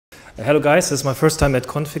Hello guys, this is my first time at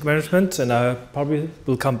config management and I probably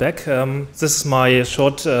will come back. This is my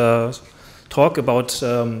short talk about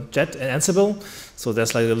JET and Ansible. So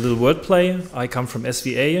there's like a little wordplay. I come from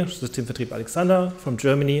SVA, Systemvertrieb Alexander, from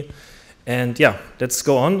Germany. And yeah, let's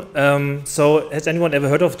go on. So has anyone ever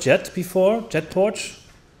heard of JET before? JET-Torch?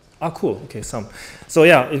 Ah, cool. Okay, some. So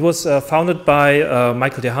yeah, it was founded by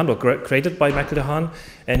Michael de Haan, or created by Michael de Haan,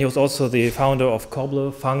 and he was also the founder of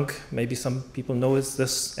Cobbler, Funk. Maybe some people know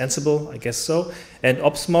this Ansible, I guess so, and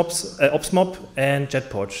OpsMob and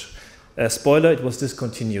JET-Torch. Spoiler: it was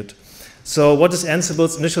discontinued. So what is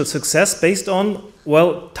Ansible's initial success based on?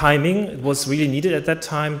 Well, timing. It was really needed at that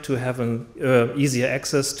time to have an easier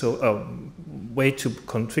access to way to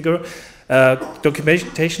configure.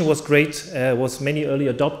 Documentation was great, was many early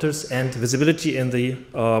adopters and visibility in the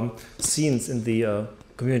scenes in the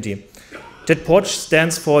community. JET-Torch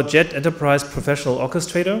stands for JET Enterprise Professional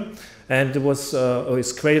Orchestrator, and it was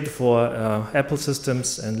is created for Apple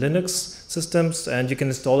systems and Linux systems, and you can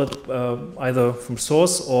install it either from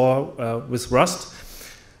source or with Rust.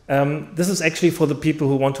 This is actually for the people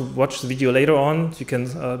who want to watch the video later on. You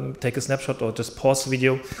can take a snapshot or just pause the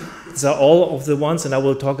video. These are all of the ones, and I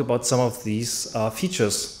will talk about some of these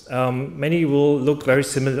features. Many will look very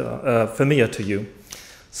familiar to you.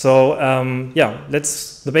 So yeah,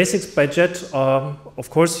 the basics by JET. Of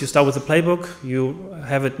course, you start with the playbook. You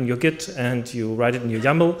have it in your Git, and you write it in your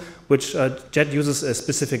YAML, which JET uses a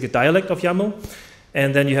specific dialect of YAML.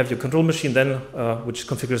 And then you have your control machine, then which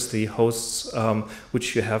configures the hosts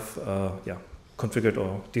which you have configured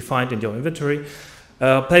or defined in your inventory.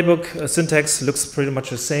 Playbook syntax looks pretty much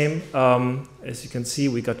the same. As you can see,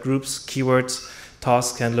 we got groups, keywords,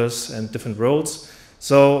 task handlers, and different roles.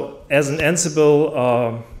 So as an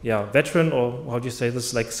Ansible veteran, or how do you say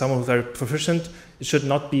this, like someone who's very proficient, it should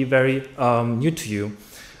not be very new to you.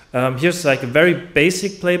 Here's like a very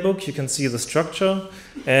basic playbook. You can see the structure,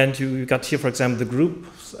 and you got here, for example, the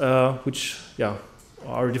groups, which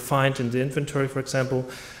are defined in the inventory, for example,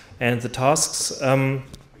 and the tasks.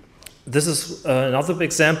 This is another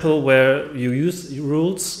example where you use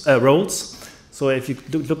roles. So if you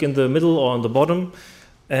look in the middle or on the bottom,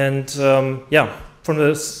 and from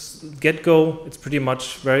the get-go, it's pretty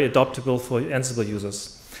much very adaptable for Ansible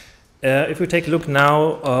users. If we take a look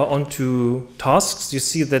now onto tasks, you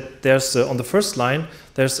see that there's on the first line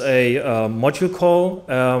there's a module call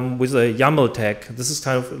with a YAML tag. This is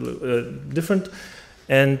kind of different,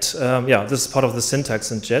 and this is part of the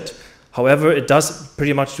syntax in JET. However, it does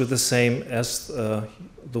pretty much do the same as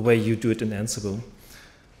the way you do it in Ansible.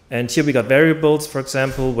 And here we got variables, for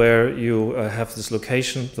example, where you have this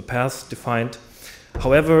location, the path defined.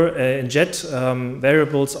 However, in JET,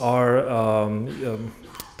 variables are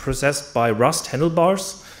processed by Rust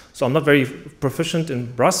handlebars. So I'm not very proficient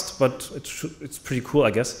in Rust, but it's pretty cool, I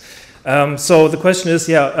guess. So the question is,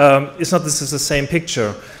 it's not this is the same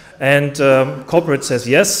picture. And corporate says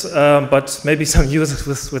yes, but maybe some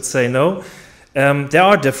users would say no. There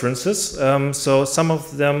are differences. So some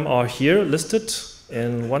of them are here listed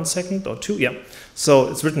in 1 second or two. Yeah. So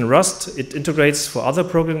it's written Rust. It integrates for other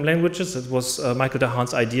programming languages. It was Michael de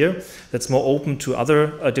Haan's idea. That's more open to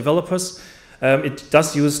other developers. It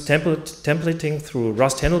does use templating through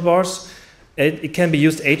Rust handlebars. It can be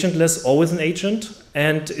used agentless or with an agent,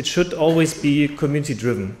 and it should always be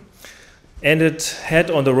community-driven. And it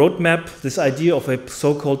had on the roadmap this idea of a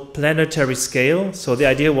so-called planetary scale. So the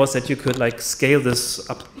idea was that you could like scale this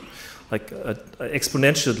up like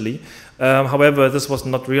exponentially. However, this was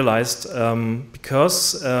not realized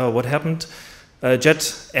because what happened?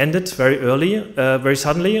 JET ended very early, very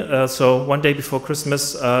suddenly. So one day before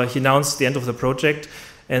Christmas, he announced the end of the project.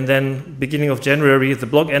 And then beginning of January, the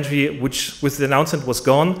blog entry, which with the announcement was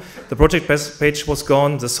gone, the project page was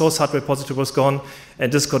gone, the source hard repository was gone,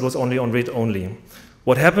 and Discord was only on read only.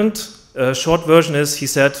 What happened? Short version is he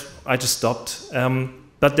said, I just stopped.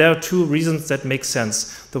 But there are two reasons that make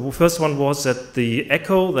sense. The first one was that the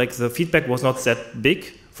echo, like the feedback, was not that big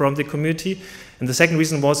from the community. And the second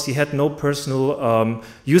reason was he had no personal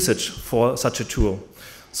usage for such a tool.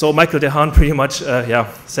 So Michael de Haan pretty much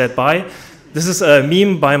said bye. This is a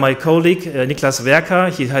meme by my colleague, Niklas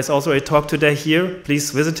Werker. He has also a talk today here.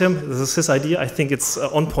 Please visit him. This is his idea. I think it's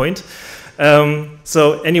on point.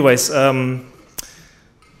 So anyways,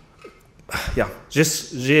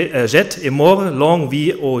 JET est mort, long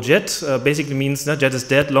vie au JET. Basically means JET is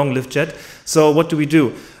dead, long live JET. So what do we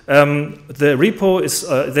do? The repo is,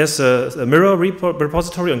 there's a mirror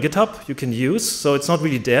repository on GitHub you can use. So it's not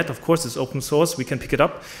really dead. Of course, it's open source. We can pick it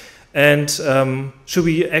up. And should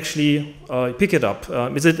we actually pick it up?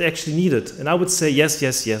 Is it actually needed? And I would say yes,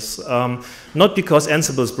 yes, yes. Not because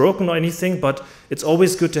Ansible is broken or anything, but it's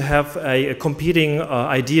always good to have a competing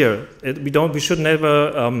idea. We should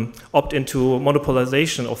never opt into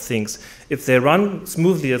monopolization of things. If they run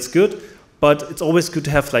smoothly, that's good. But it's always good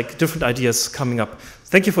to have like different ideas coming up.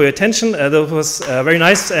 Thank you for your attention. That was very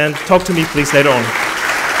nice. And talk to me, please, later on.